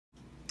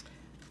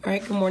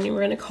Alright, good morning.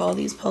 We're going to call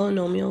these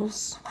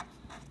polynomials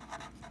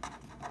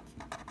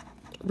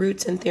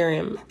roots and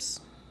theorems.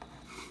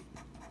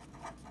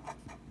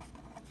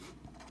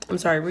 I'm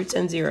sorry, roots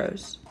and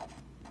zeros,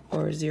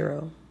 or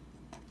zero.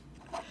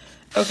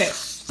 Okay,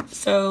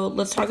 so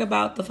let's talk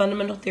about the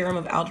fundamental theorem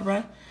of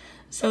algebra.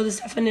 So this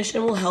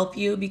definition will help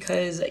you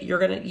because you're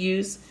going to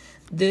use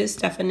this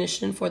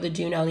definition for the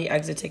do now the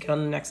exit ticket on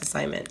the next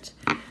assignment.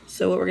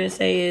 So what we're going to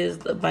say is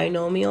the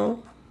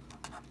binomial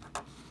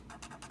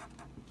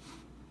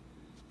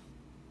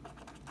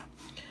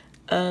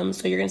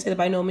so you're going to say the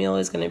binomial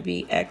is going to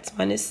be x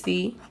minus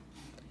c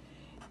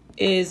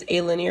is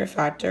a linear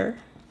factor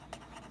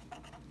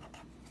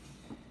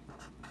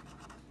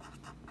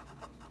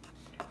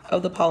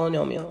of the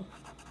polynomial.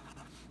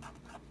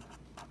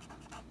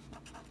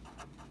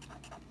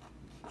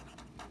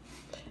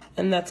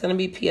 And that's going to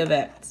be p of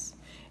x.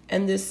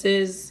 And this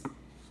is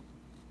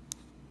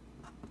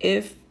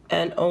if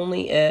and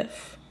only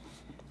if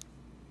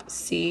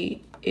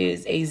c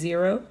is a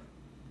 0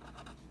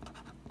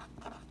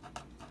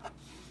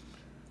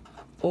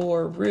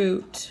 or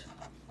root,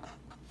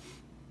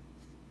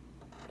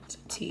 it's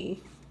a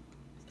t,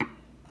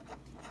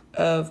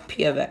 of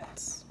p of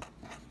x.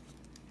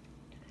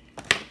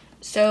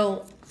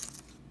 So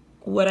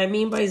what I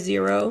mean by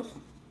 0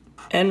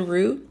 and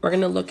root, we're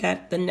going to look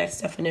at the next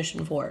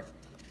definition for.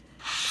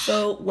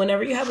 So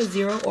whenever you have a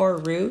 0 or a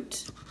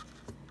root,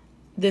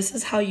 this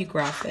is how you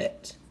graph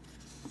it.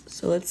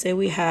 So let's say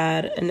we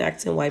had an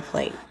x and y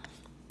plane.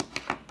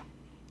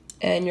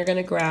 And you're going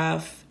to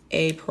graph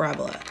a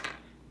parabola.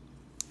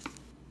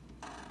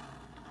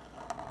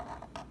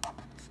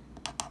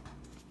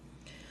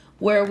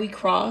 Where we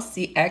cross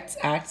the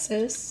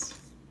x-axis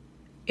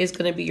is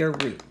going to be your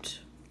root.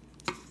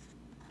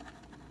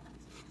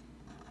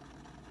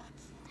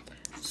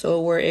 So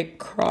where it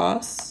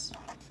crosses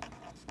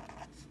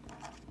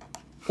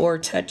or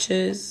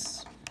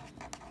touches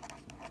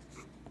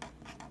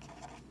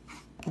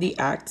the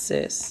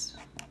axis,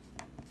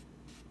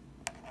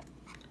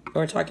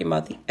 we're talking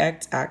about the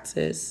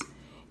x-axis,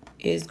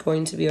 is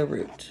going to be a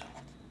root.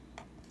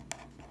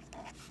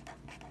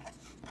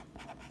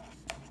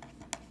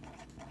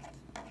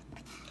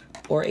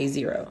 Or a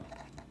 0.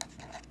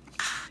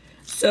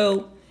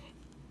 So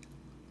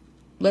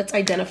let's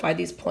identify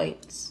these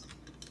points.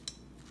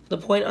 The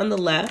point on the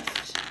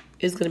left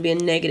is going to be a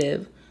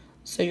negative.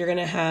 So you're going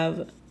to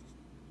have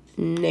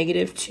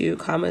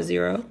 -2,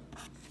 0.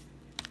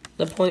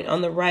 The point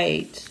on the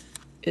right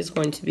is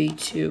going to be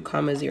 2,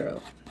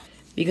 0.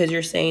 Because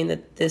you're saying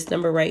that this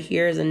number right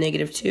here is a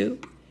 -2.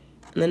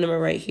 And the number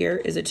right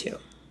here is a 2.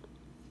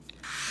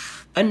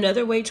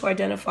 Another way to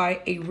identify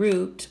a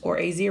root or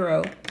a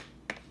 0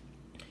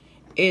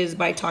 is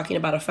by talking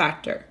about a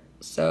factor.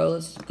 So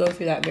let's go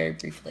through that very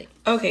briefly.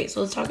 Okay,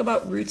 so let's talk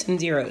about roots and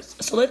zeros.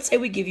 So let's say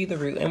we give you the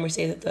root and we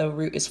say that the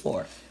root is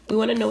 4. We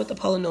want to know what the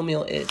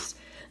polynomial is.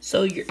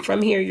 So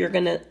from here, you're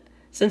going to,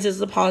 since it's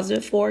a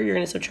positive 4, you're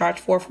going to subtract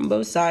 4 from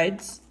both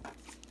sides.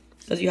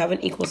 Because you have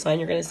an equal sign,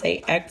 you're going to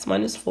say x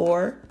minus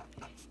 4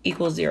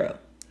 equals 0.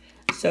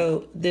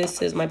 So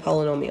this is my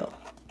polynomial.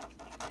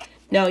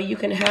 Now you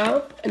can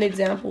have an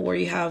example where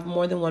you have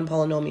more than one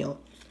polynomial.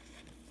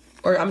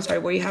 Or I'm sorry,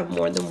 where you have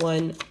more than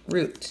one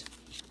root.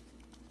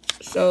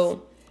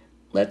 So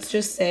let's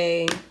just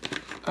say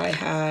I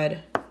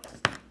had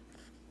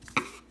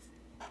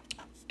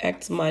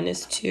x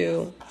minus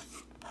 2,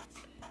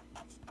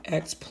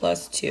 x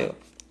plus 2,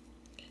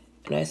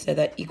 and I said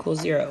that equals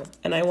 0.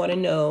 And I want to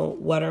know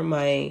what's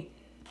my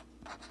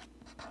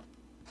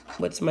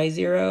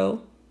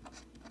 0,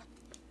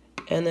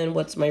 and then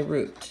what's my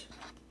root.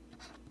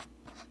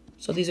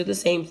 So these are the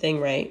same thing,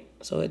 right?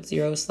 So it's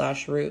 0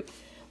 / root.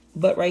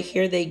 But right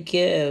here they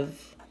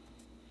give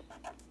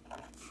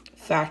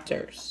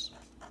factors.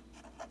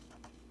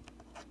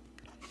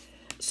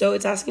 So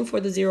it's asking for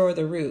the 0 or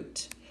the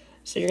root.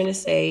 So you're going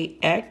to say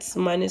x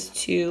minus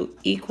 2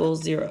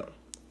 equals 0.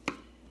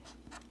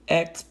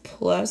 X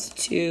plus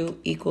 2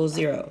 equals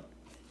 0.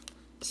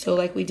 So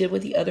like we did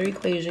with the other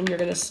equation, you're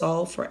going to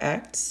solve for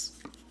x.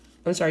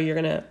 I'm sorry, you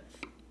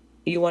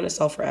want to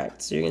solve for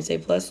x. So you're going to say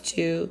plus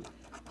 2,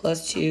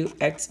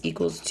 x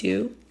equals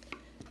 2.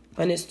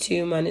 Minus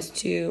 2,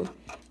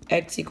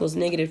 x equals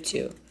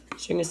 -2.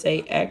 So you're going to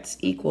say x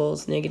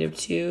equals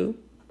 -2,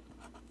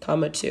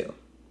 2.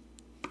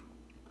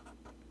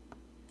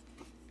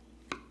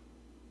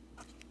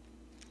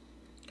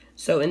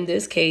 So in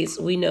this case,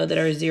 we know that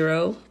our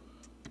 0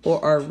 or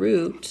our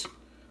root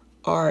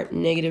are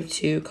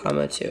 -2,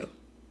 2.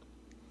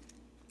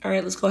 All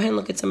right, let's go ahead and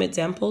look at some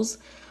examples.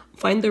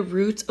 Find the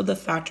roots of the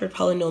factored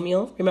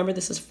polynomial. Remember,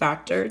 this is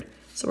factored,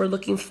 so we're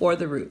looking for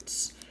the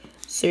roots.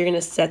 So you're going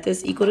to set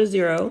this equal to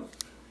 0.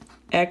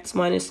 X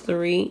minus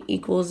 3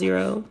 equals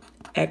 0.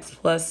 X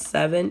plus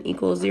 7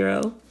 equals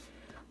 0.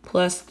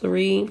 Plus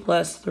 3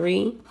 plus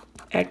 3,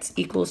 x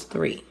equals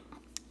 3.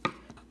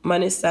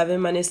 Minus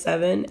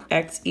 7,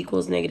 x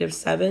equals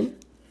 -7.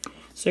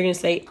 So you're going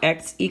to say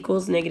x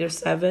equals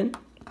 -7,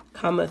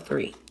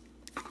 3.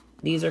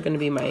 These are going to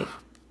be my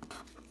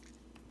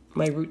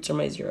roots or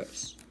my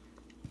zeros.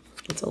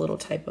 It's a little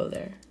typo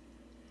there.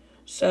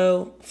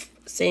 So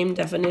same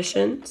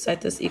definition,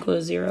 set this equal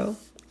to 0.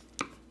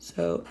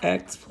 So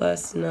x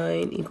plus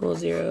 9 equals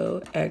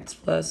 0, x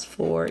plus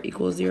 4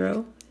 equals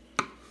 0,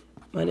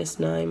 minus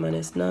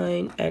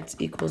 9, x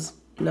equals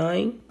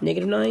 9,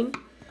 negative 9,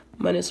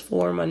 minus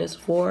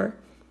 4,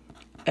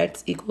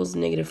 x equals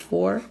negative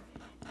 4,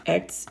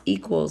 x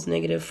equals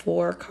negative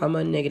 4,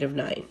 comma, negative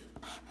 9.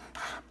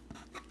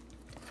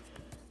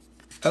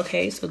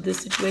 Okay, so this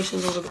situation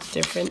is a little bit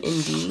different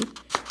in D.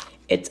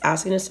 It's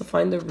asking us to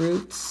find the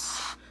roots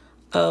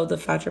of the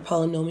factor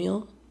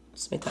polynomial.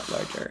 Let's make that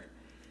larger.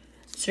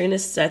 So you're going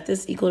to set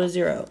this equal to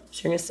 0.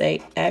 So you're going to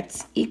say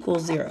x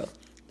equals 0.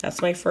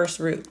 That's my first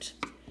root.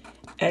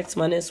 X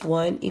minus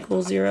 1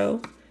 equals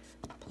 0,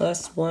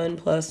 plus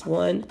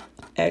 1,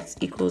 x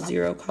equals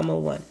 0, comma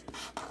 1.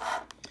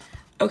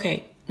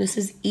 Okay, this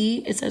is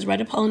E. It says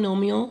write a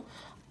polynomial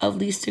of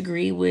least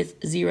degree with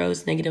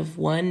zeros, -1,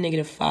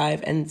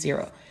 -5, and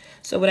 0.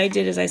 So what I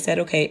did is I said,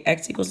 okay,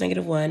 x equals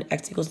 -1,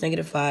 x equals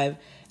 -5,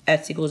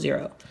 x equals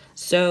 0.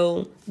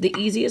 So the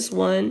easiest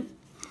one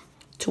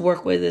to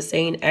work with is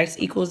saying x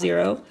equals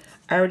 0.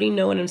 I already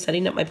know when I'm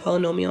setting up my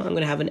polynomial, I'm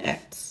going to have an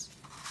x.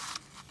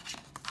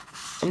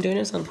 I'm doing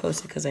this on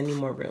Post-it because I need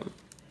more room.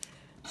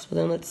 So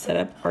then let's set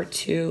up our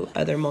two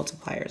other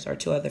multipliers, our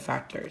two other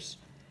factors.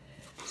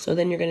 So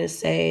then you're going to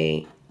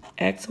say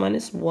x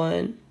equals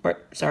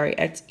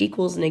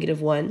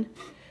 -1.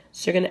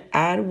 So you're going to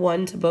add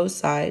 1 to both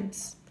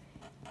sides.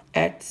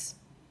 X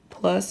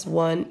plus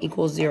 1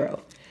 equals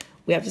 0.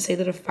 We have to say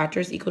that a factor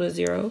is equal to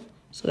 0,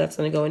 so that's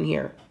going to go in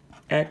here.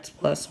 X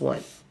plus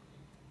 1.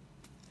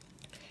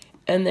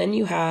 And then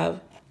you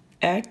have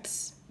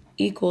x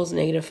equals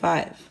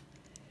 -5.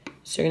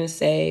 So you're going to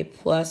say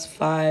plus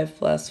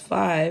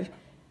 5,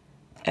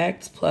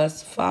 x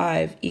plus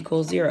 5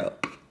 equals 0.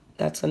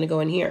 That's going to go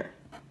in here.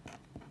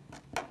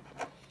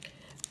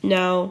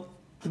 Now,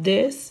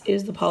 this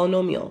is the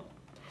polynomial.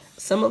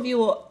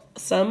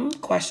 Some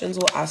questions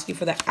will ask you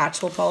for the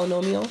actual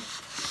polynomial,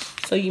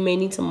 so you may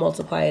need to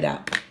multiply it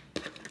out.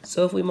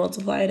 So if we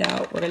multiply it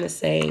out, we're going to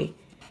say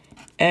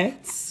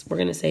x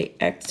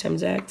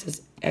times x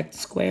is x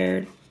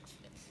squared.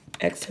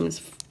 X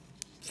times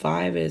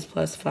 5 is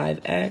plus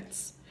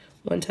 5x.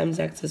 1 times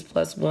x is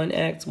plus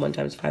 1x. 1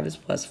 times 5 is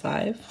plus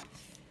 5.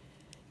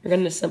 You're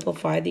going to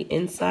simplify the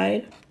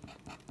inside.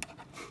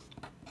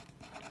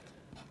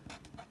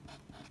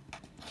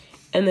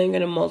 And then you're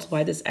going to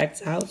multiply this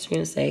x out. So you're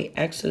going to say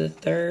x to the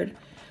third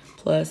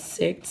plus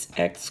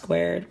 6x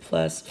squared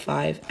plus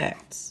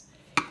 5x.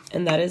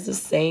 And that is the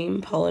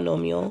same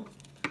polynomial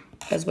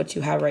as what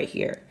you have right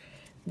here.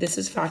 This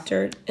is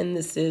factored, and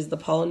this is the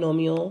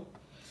polynomial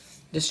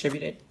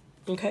distributed.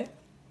 Okay?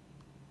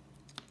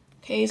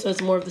 Okay, so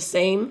it's more of the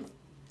same.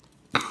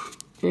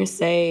 You're going to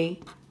say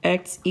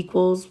x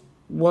equals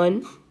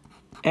 1,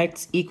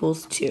 x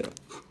equals 2.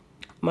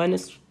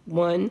 Minus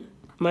 1,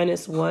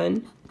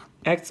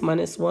 x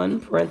minus 1,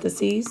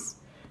 parentheses,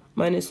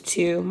 minus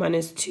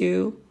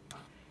 2,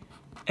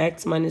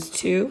 x minus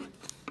 2.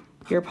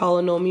 Your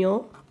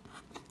polynomial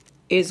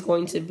is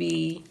going to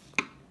be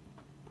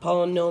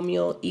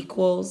polynomial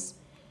equals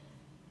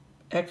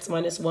x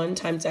minus 1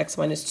 times x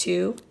minus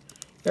 2.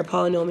 Your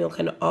polynomial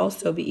can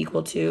also be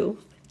equal to,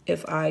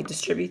 if I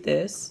distribute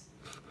this,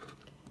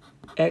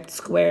 x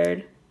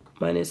squared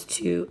minus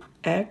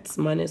 2x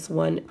minus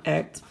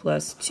 1x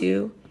plus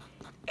 2,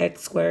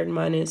 x squared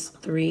minus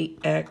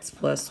 3x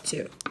plus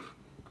 2.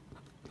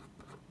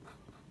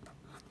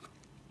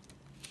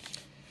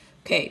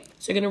 Okay,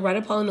 so you're going to write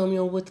a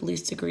polynomial with the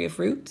least degree of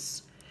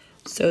roots.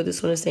 So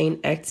this one is saying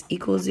x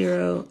equals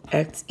 0,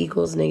 x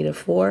equals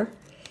 -4.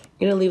 You're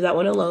going to leave that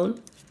one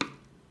alone.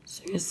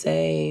 So you're going to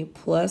say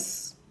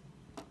plus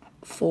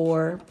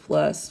 4,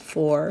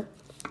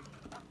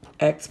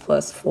 x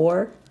plus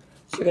 4.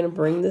 So you're going to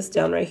bring this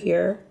down right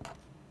here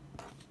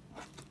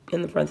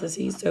in the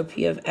parentheses. So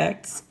p of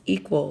x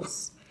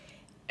equals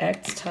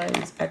x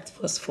times x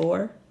plus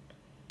 4.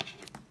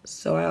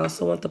 So I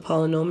also want the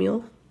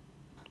polynomial.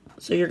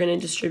 So you're going to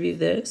distribute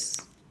this,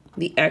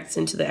 the x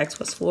into the x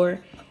plus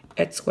 4,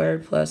 x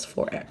squared plus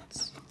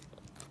 4x.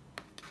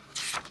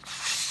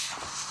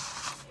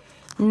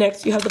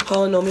 Next, you have the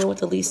polynomial with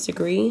the least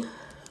degree.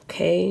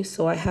 Okay,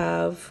 so I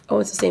have,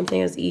 it's the same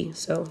thing as E,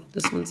 so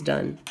this one's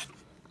done.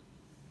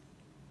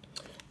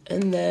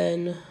 And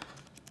then,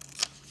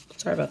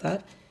 sorry about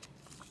that.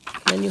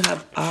 And then you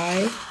have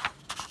I.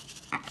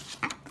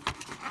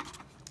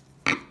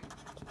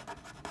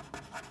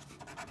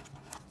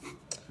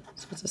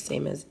 So it's the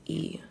same as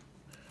E.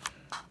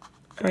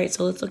 All right,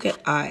 so let's look at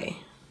I.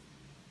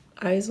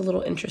 I is a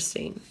little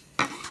interesting.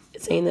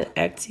 It's saying that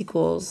x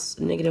equals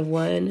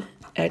 -1,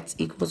 x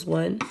equals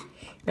 1.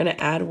 You're going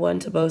to add 1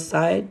 to both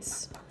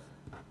sides.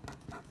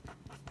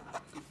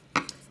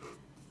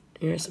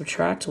 You're going to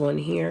subtract 1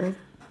 here.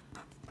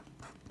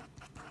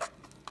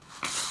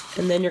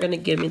 And then you're going to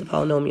give me the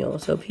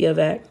polynomial. So p of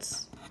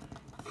x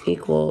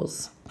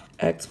equals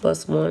x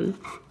plus 1,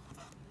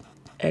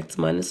 x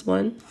minus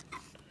 1.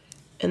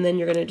 And then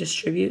you're going to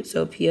distribute.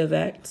 So p of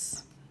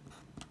x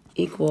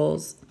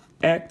equals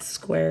x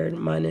squared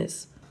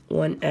minus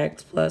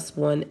 1x plus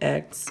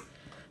 1x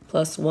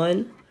plus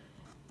 1,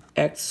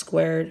 x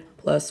squared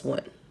plus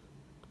 1.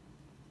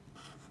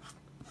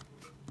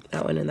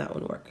 That one and that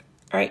one work.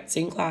 All right, see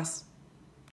you in class.